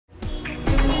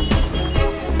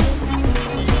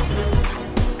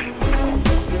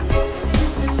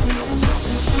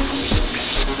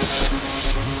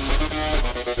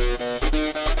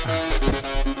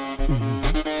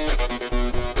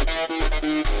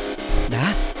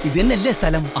ഇത് തന്നെയല്ലേ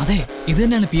സ്ഥലം? അതെ, ഇത്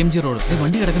തന്നെയാണ് PMG റോഡ്.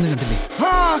 വണ്ടി കിടക്കുന്നത് കണ്ടില്ലേ?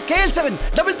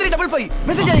 KL73355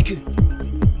 മെസ്സേജ് അയക്ക്.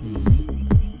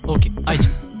 ഓക്കെ,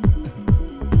 അയച്ചു.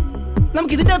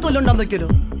 നമുക്ക് ഇതിന്റെ അകത്ത് വല്ലതും ഉണ്ടാന്ന് നോക്കിയാലോ?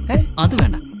 അത്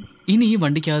വേണ്ട. ഇനി ഈ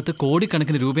വണ്ടിക്കകത്ത്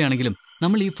കോടിക്കണക്കിന് രൂപയാണെങ്കിലും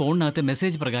നമ്മൾ ഈ ഫോണിനകത്ത്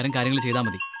മെസ്സേജ് പ്രകാരം കാര്യങ്ങൾ ചെയ്താൽ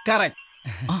മതി.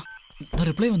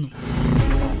 റിപ്ലൈ വന്നു.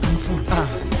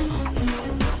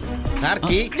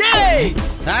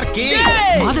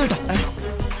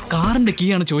 കാറിന്റെ കീ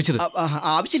ആണ് ചോദിച്ചത്.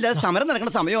 ആവശ്യമില്ലാതെ സമരം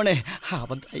നടക്കുന്ന സമയമാണ്.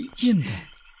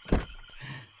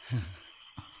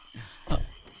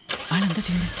 എന്താ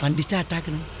ചെയ്യുന്നത്? വണ്ടി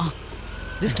സ്റ്റാർട്ടാക്കണം.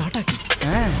 സ്റ്റാർട്ടാക്കി.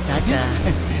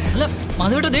 അല്ല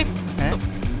മാധവേട്ട,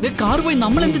 കാർ പോയി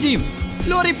നമ്മൾ എന്ത് ചെയ്യും?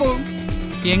 ലോറി പോവും.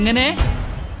 എങ്ങനെ?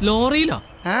 ലോറിയിലോ?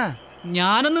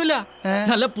 ഞാനൊന്നുമില്ല.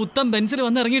 നല്ല പുത്തൻ ബെൻസിൽ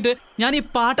വന്ന് ഇറങ്ങിയിട്ട് ഞാൻ ഈ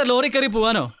പാട്ട ലോറി കയറി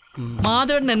പോവാനോ?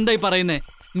 മാധവേട്ടൻ എന്തായി പറയുന്നേ?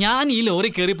 ഞാൻ ഈ ലോറി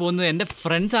കയറി പോകുന്നത് എന്റെ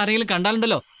ഫ്രണ്ട്സ് ആരെങ്കിലും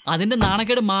കണ്ടാലുണ്ടല്ലോ, അതിന്റെ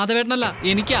നാണക്കേട് മാധവേട്ടനല്ല,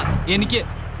 എനിക്ക്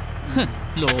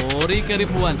ലോറി കയറി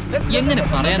പോവാൻ എങ്ങനെ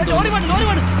പറയാൻ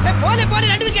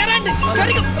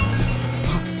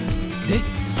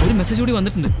ഒരു മെസ്സേജ് കൂടി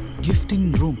വന്നിട്ടുണ്ട്. Gift in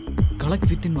room, collect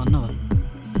within 1 hour.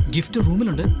 Gift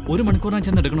റൂമിലുണ്ട്, 1 മണിക്കൂറിനാണ്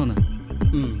ചെന്ന് എടുക്കണമെന്ന്.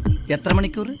 എത്ര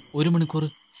മണിക്കൂർ? 1 മണിക്കൂർ.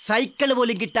 സൈക്കിള്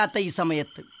പോലും കിട്ടാത്ത ഈ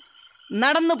സമയത്ത്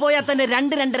നടന്നു പോയാൽ തന്നെ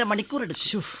 2-2.5 മണിക്കൂർ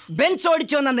എടുക്കും. ബെൻസ്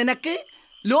ഓടിച്ചു വന്ന നിനക്ക്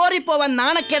ലോറി പോവാൻ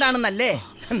നാണക്കേടാണെന്നല്ലേ?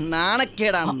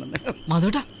 നാണക്കേടാണെന്ന്.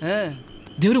 മാധവേട്ടാ,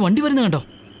 ഒരു വണ്ടി വരുന്ന കണ്ടോ?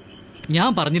 ഞാൻ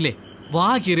പറഞ്ഞില്ലേ, വാ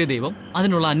കീറിയ ദൈവം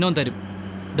അതിനുള്ള അന്നം തരും.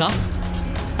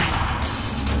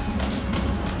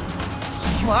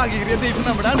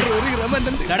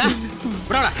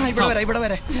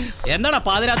 എന്താടാ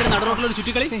പാതിരാത്രി നടുറോട്ടിലൊരു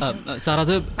ചുറ്റിക്കളി? സാർ,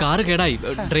 അത് കാറ് കേടായി,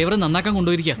 ഡ്രൈവറെ നന്നാക്കാൻ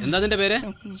കൊണ്ടുപോയിരിക്കുക. എന്താ നിന്റെ പേര്?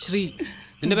 ശ്രീ.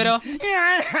 നിന്റെ പേരോ?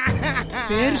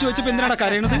 പേര് ചോദിച്ചപ്പോ എന്തിനാണ്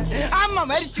കരയണത്? അമ്മ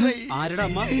മരിച്ചുപോയി. ആരുടെ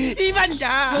അമ്മ?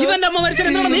 ഇവന്റെ അമ്മ മരിച്ചത്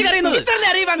എന്താണ് നീ കരയുന്നത്?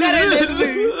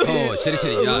 ഓ ശരി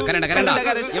ശരി, കരണ്ട കരണ്ട.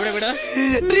 എവിടെ വീട്?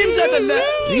 ഡ്രീംസ്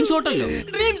ഹോട്ടലിലോ?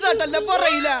 ഡ്രീംസ് ഹോട്ടലിന്റെ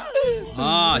പുറകില. ആ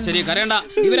ശരി, കരണ്ട.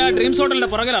 ഇവരാ ഡ്രീംസ് ഹോട്ടലിന്റെ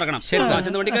പുറകിൽ ഇറങ്ങണം. ശരി,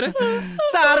 ചെന്ന് വണ്ടിക്കാര്.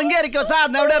 സാറും കയറിക്കോ,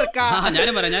 സാറിന് അവിടെ ഇറക്കാം.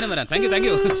 ഞാനും വരാം. Thank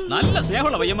you. നല്ല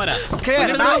സ്നേഹമുള്ള പയ്യന്മാരാ.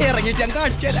 ഇറങ്ങിട്ട് ഞാൻ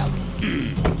കാണിച്ചു തരാം.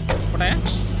 പോട്ടെ.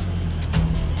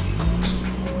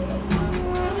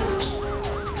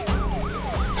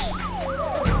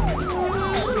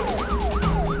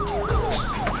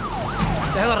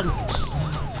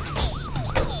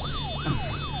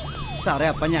 സാറേ,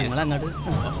 അപ്പൊ ഞങ്ങൾ അങ്ങോട്ട്.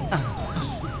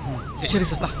 ശരി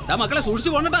സാർ. മക്കളെ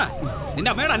സൂക്ഷിച്ചു പോണട്ടാ. നിന്റെ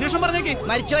അമ്മയുടെ അന്വേഷണം പറഞ്ഞേക്ക്.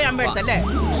 മരിച്ചോയി അമ്മ എടുത്തല്ലേ?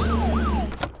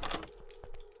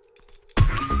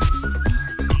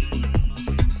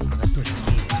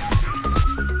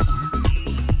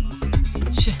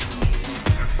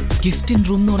 ഗിഫ്റ്റ് ഇൻ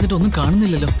റൂം എന്ന് പറഞ്ഞിട്ട് ഒന്നും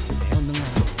കാണുന്നില്ലല്ലോ.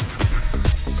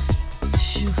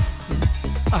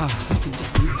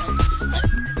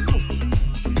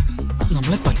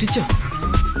 നമ്മളെ പറ്റിച്ചോ?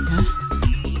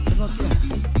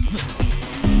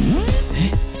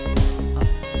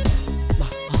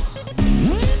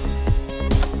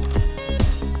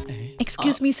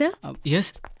 Excuse me, sir. Yes.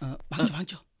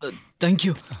 Thank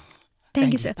you.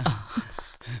 Thank you, sir.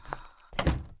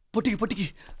 പൊട്ടിക്ക്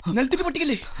നിലത്തിട്ട്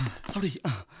പൊട്ടിക്കല്ലേ അവിടെ.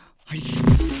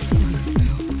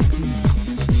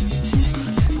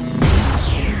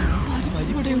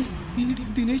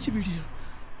 ദിനേശ് വീഡിയോ.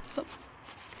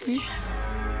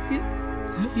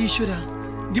 ഈശ്വര,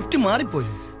 ഗിഫ്റ്റ്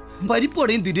മാറിപ്പോയോ?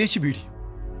 പരിപ്പോടെയും ദിനേശ് വീഡിയോ.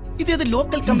 ഇതേത്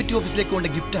ലോക്കൽ കമ്മിറ്റി ഓഫീസിലേക്ക് കൊണ്ട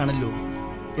ഗിഫ്റ്റ് ആണല്ലോ.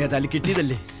 ഏതായാലും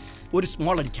കിട്ടിയതല്ലേ, ഒരു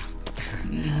സ്മോൾ അടിക്കാം.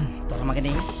 തുറ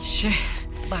മകനെ,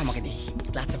 വാ മകനെ.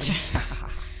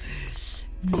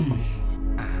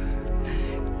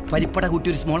 പരിപ്പട കൂട്ടി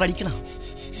ഒരു സ്മോൾ അടിക്കണം.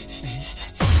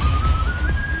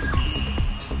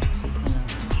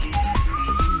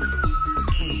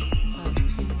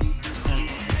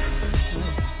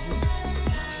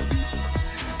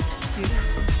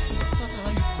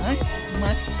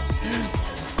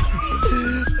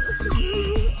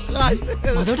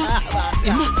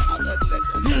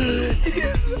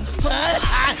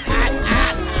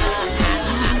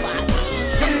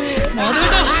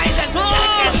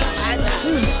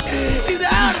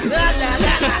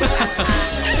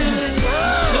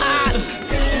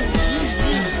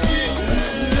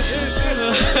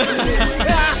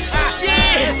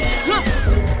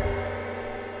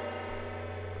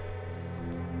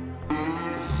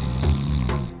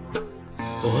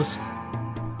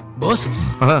 ബോസ്,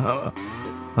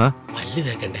 പല്ല്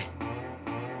തേക്കണ്ടേ?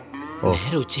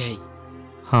 നേരെ ഉച്ചയായി.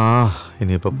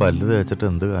 ഇനിയിപ്പോ പല്ല് തേച്ചിട്ട്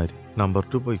എന്ത് കാര്യം? നമ്പർ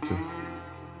 2 പോയിക്കോ.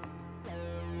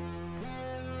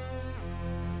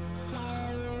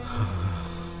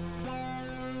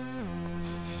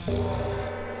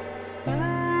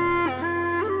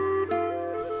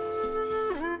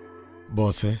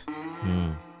 ബോസേ,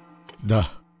 ദാ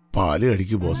പാല്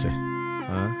കഴിക്കൂ ബോസേ.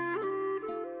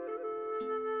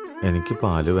 എനിക്ക്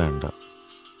പാല് വേണ്ട.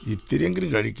 ഇത്തിരിയെങ്കിലും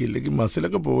കഴിക്കില്ലെങ്കിൽ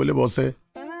മസിലൊക്കെ പോവില്ലേ ബോസേ?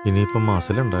 ഇനിയിപ്പം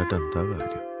മസിലുണ്ടായിട്ട് എന്താ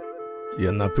കാര്യം?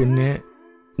 എന്നാ പിന്നെ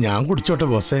ഞാൻ കുടിച്ചോട്ടെ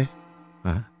ബോസേ.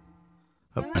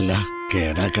 അല്ല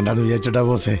കേടാക്കണ്ടെന്ന് വിചാരിച്ചോട്ടാ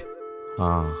ബോസേ. ആ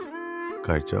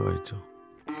കഴിച്ചോ കഴിച്ചോ.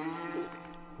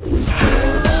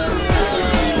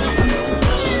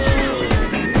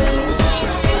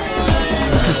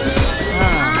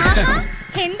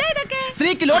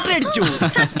 സ്ത്രീക്ക് ലോട്ടറി അടിച്ചു.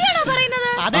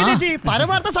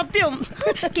 പരമാർത്ഥ സത്യം.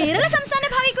 കേരള സംസ്ഥാന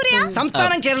ഭാഗ്യക്കുറിയാ?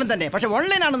 സംസ്ഥാനം കേരളം തന്നെ, പക്ഷെ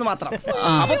ഓൺലൈൻ ആണെന്ന് മാത്രം.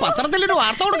 അപ്പൊ പത്രത്തിലൊരു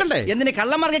വാർത്ത കൊടുക്കണ്ടേ? എന്തിന്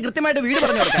കള്ളന്മാർക്ക് കൃത്യമായിട്ട് വീട്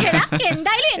പറഞ്ഞു കൊടുക്കാം.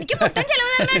 എന്തായാലും എനിക്ക് പൊട്ടൻ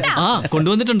ചെലവ് തരണ്ട. ആ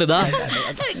കൊണ്ടുവന്നിട്ടുണ്ട്.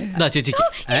 ചേച്ചിക്ക്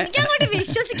എനിക്കങ്ങോട്ട്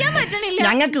വിശ്വസിക്കാൻ പറ്റണില്ല.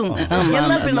 ഞങ്ങൾക്കും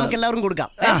നമുക്ക് എല്ലാവരും കൊടുക്കാം.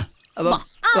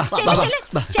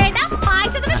 ചേട്ടാ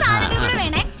പായസത്തിന് സാധനങ്ങൾ കൂടെ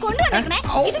വേണേ, കൊണ്ടുവന്നേക്കണേ.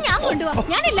 ഇത് ഞാൻ കൊണ്ടുപോവാം.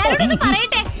 ഞാൻ എല്ലാരോടും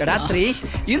പറയട്ടെ. എടാ സ്ത്രീ,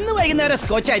 ഇന്ന് വൈകുന്നേരം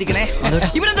സ്കോച്ച് ആയിരിക്കണേ.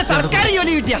 ഇവരെന്താ സർക്കാർ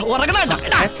ജോലി കിട്ടിയ ഉറങ്ങണ?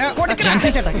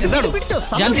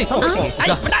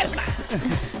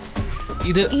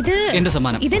 ഇത് എന്റെ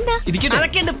സമ്മാനം. ഇതെന്താ?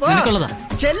 നിനക്കുള്ളതാ.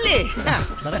 ചെല്ലേ.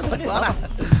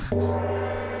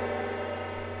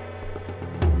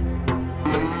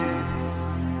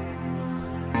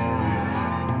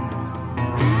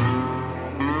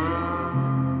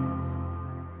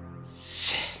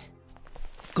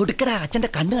 കൊടുക്കടാ, അച്ഛന്റെ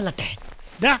കണ്ണ് കള്ളട്ടെ.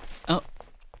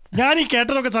 ഞാൻ ഈ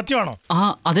കേട്ടതൊക്കെ സത്യമാണോ? ആ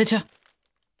അതേച്ചാ.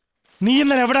 നീ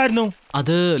ഇന്നലെ എവിടായിരുന്നു?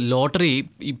 അത് ലോട്ടറി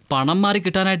പണം മാറി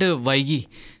കിട്ടാനായിട്ട് വൈകി.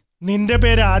 നിന്റെ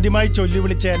പേര് ആദ്യമായി ചൊല്ലി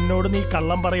വിളിച്ച എന്നോട് നീ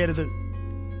കള്ളം പറയരുത്.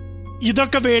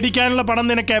 ഇതൊക്കെ മേടിക്കാനുള്ള പണം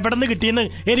നിനക്ക് എവിടെ നിന്ന് കിട്ടിയെന്ന്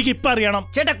എനിക്ക് ഇപ്പൊ അറിയണം.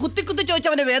 ചേട്ടാ കുത്തി കുത്തി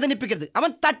ചോദിച്ചവനെ വേദനിപ്പിക്കരുത്. അവൻ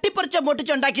തട്ടിപ്പറിച്ചോ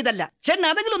പൊട്ടിച്ചുണ്ടാക്കിയതല്ല. ചേട്ടൻ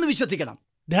അതെങ്കിലും ഒന്ന് വിശ്വസിക്കണം.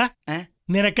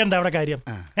 നിനക്കെന്താ അവിടെ കാര്യം?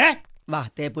 വാ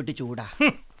തേപ്പൊട്ടി ചൂടാ.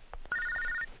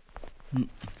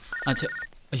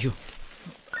 അയ്യോ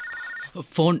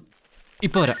ഫോൺ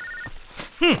ഇപ്പൊ വരാം.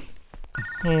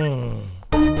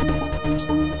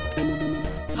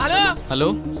 ഹലോ ഹലോ,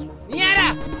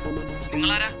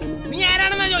 നിങ്ങളാരാ?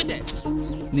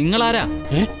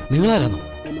 നിങ്ങളാരാണോ?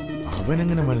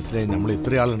 അവനെങ്ങനെ മനസ്സിലായി നമ്മൾ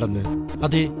ഇത്ര ആളുണ്ടെന്ന്?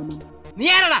 അതെ, നീ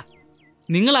ആരാടാ?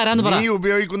 നിങ്ങളാരാന്ന് പറ. നീ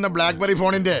ഉപയോഗിക്കുന്ന ബ്ലാക്ക്ബെറി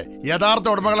ഫോണിന്റെ യഥാർത്ഥ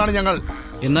ഉടമകളാണ് ഞങ്ങൾ.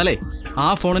 എന്നാലേ ആ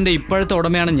ഫോണിന്റെ ഇപ്പോഴത്തെ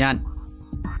ഉടമയാണ് ഞാൻ.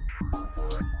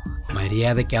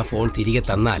 മര്യാദയ്ക്ക് ആ ഫോൺ തിരികെ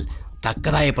തന്നാൽ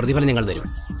തക്കതായ പ്രതിഫലം ഞങ്ങൾ തരും.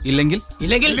 ഇല്ലെങ്കിൽ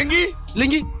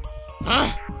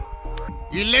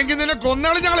നിന്നെ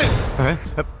കൊന്നാളി ഞങ്ങള്.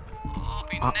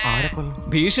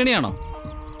 ഭീഷണിയാണോ?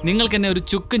 നിങ്ങൾക്ക് എന്നെ ഒരു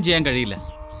ചുക്കും ചെയ്യാൻ കഴിയില്ല.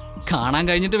 കാണാൻ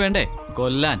കഴിഞ്ഞിട്ട് വേണ്ടേ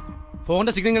കൊല്ലാൻ?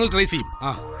 ഫോണിന്റെ സിഗ്നൽ ഞങ്ങൾ ട്രേസ് ചെയ്യും.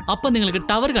 അപ്പൊ നിങ്ങൾക്ക്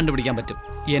ടവർ കണ്ടുപിടിക്കാൻ പറ്റും.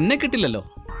 എന്നെ കിട്ടില്ലല്ലോ.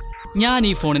 ഞാൻ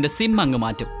ഈ ഫോണിന്റെ സിം അങ്ങ്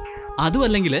മാറ്റും.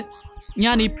 അതുമല്ലെങ്കിൽ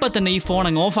ഞാൻ ഇപ്പൊ തന്നെ ഈ ഫോൺ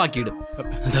അങ്ങ് ഓഫ് ആക്കിയിടും.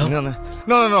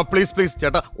 പ്ലീസ് പ്ലീസ്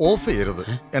ചേട്ടാ, ഓഫ് ചെയ്യരുത്.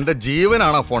 എന്റെ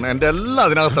ജീവനാണ് ആ ഫോൺ. എന്റെ എല്ലാം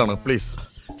അതിനകത്താണ്. പ്ലീസ്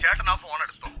ചേട്ടൻ ആ ഫോൺ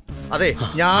എടുത്തോ. അതെ,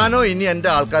 ഞാനോ ഇനി എന്റെ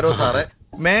ആൾക്കാരോ സാറെ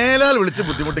മേലാൽ വിളിച്ച്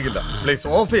ബുദ്ധിമുട്ടിക്കില്ല. പ്ലീസ്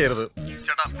ഓഫ് ചെയ്യരുത്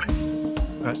ചേട്ടാ.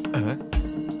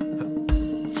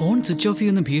 ഫോൺ സ്വിച്ച് ഓഫ്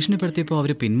ചെയ്യുന്ന ഭീഷണിപ്പെടുത്തിയപ്പോ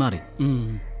അവര് പിന്മാറി.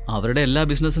 അവരുടെ എല്ലാ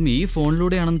ബിസിനസ്സും ഈ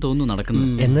ഫോണിലൂടെയാണെന്ന് തോന്നുന്നു നടക്കുന്നത്.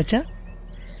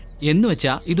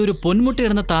 എന്നുവെച്ചാ ഇതൊരു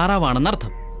പൊന്മുട്ടയിടുന്ന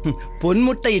താറാവാണെന്നർത്ഥം.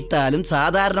 പൊന്മുട്ടയിട്ടാലും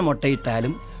സാധാരണ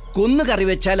മുട്ടയിട്ടാലും കൊന്നു കറി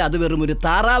വെച്ചാൽ അത് വെറും ഒരു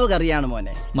താറാവ് കറിയാണ്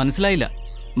മോനെ. മനസ്സിലായില്ല.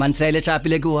 മനസ്സിലായില്ല.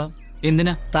 ഷാപ്പിലേക്ക് പോവാം.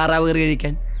 എന്തിനാ? താറാവ് കറി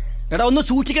കഴിക്കാൻ. എടാ ഒന്ന്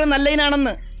സൂക്ഷിക്കണം,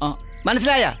 നല്ലതിനാണെന്ന്.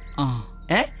 മനസ്സിലായ?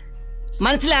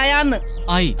 മനസ്സിലായാന്ന്?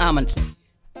 ആ മനസ്സിലായി.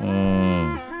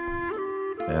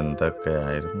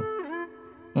 എന്തൊക്കെയായിരുന്നു.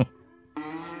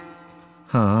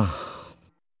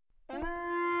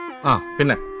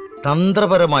 പിന്നെ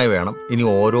തന്ത്രപരമായി വേണം ഇനി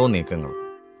ഓരോ നീക്കങ്ങളും.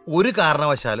 ഒരു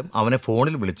കാരണവശാലും അവനെ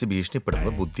ഫോണിൽ വിളിച്ച്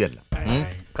ഭീഷണിപ്പെടുന്നത് ബുദ്ധിയല്ല.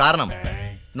 കാരണം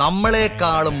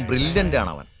നമ്മളെക്കാളും ബ്രില്യൻ്റ്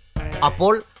ആണ് അവൻ.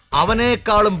 അപ്പോൾ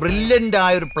അവനേക്കാളും ബ്രില്യൻ്റ്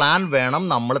ആയ ഒരു പ്ലാൻ വേണം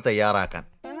നമ്മൾ തയ്യാറാക്കാൻ.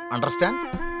 അണ്ടർസ്റ്റാൻഡ്?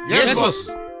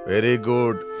 Very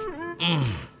good.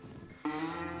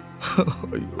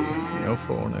 അയ്യോ, ഞാൻ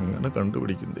ഫോൺ എങ്ങനെ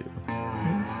കണ്ടുപിടിക്കുന്നേ?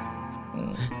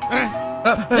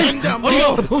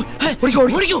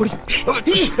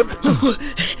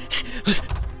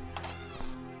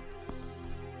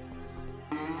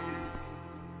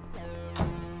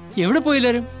 എവിടെ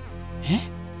പോയില്ലാരും?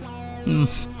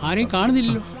 ആരെയും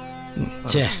കാണുന്നില്ലല്ലോ.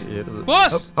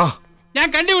 ഞാൻ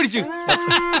കണ്ടുപിടിച്ചു.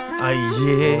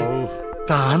 അയ്യേ,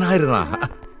 താനായിരുന്നാ?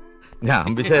 ഞാൻ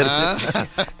വിചാരിച്ചു.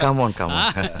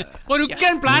 ഒരു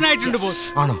പ്ലാൻ ആയിട്ടുണ്ട് ബോസ്.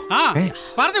 ആണോ?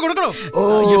 പറഞ്ഞു കൊടുക്കണോ? ഓ,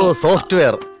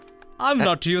 software. I'm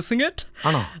not using it.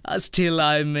 ആണോ? Still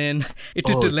I mean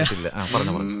ഇട്ടിട്ടില്ല.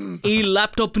 ഈ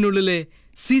ലാപ്ടോപ്പിനുള്ളിലെ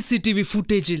CCTV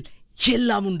ഫുട്ടേജിൽ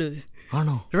എല്ലാം ഉണ്ട്.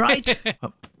 ആണോ? റൈറ്റ്.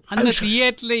 അന്ന്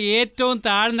തിയേറ്ററിലെ ഏറ്റവും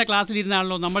താഴ്ന്ന ക്ലാസ്സിൽ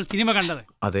ഇരുന്നാണല്ലോ നമ്മൾ സിനിമ കണ്ടത്.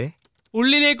 അതെ.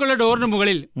 ഉള്ളിലേക്കുള്ള ഡോറിന്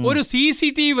മുകളിൽ ഒരു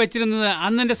CCTV വെച്ചിരുന്നത്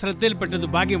അന്ന് എന്റെ ശ്രദ്ധയിൽപ്പെട്ടത്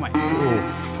ഭാഗ്യമായി.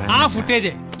 ആ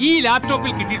ഫുട്ടേജ് ഈ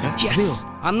ലാപ്ടോപ്പിൽ കിട്ടിയിട്ടുണ്ട്.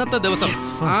 അന്നത്തെ ദിവസം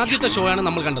ആദ്യത്തെ ഷോ ആണ്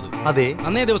നമ്മൾ കണ്ടത്. അതെ,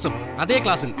 അന്നേ ദിവസം അതേ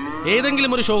ക്ലാസ്സിൽ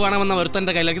ഏതെങ്കിലും ഒരു ഷോ കാണാമെന്ന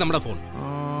ഒരുത്തന്റെ കയ്യിലേക്ക് നമ്മുടെ ഫോൺ.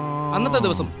 അന്നത്തെ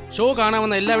ദിവസം ഷോ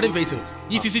കാണാമെന്ന എല്ലാവരുടെയും ഫേസ്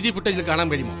ഈ CCTV ഫുട്ടേജിൽ കാണാൻ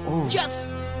കഴിയുമോ?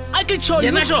 I can show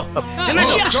you. Show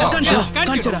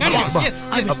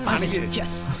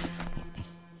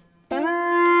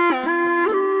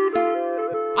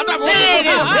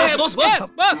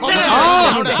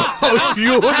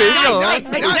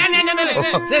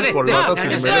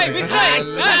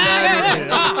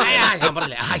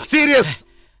serious.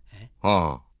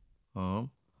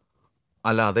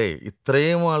 അല്ലാതെ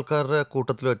ഇത്രയും ആൾക്കാരുടെ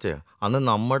കൂട്ടത്തിൽ വെച്ചേ അന്ന്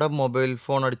നമ്മുടെ മൊബൈൽ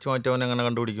ഫോൺ അടിച്ചു മാറ്റിയവൻ എങ്ങനെ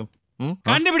കണ്ടുപിടിക്കും?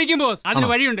 കണ്ടുപിടിക്കും ബോസ്, അതിന്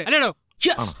വഴിയുണ്ട് അല്ലേടോ?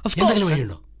 Yes, of course.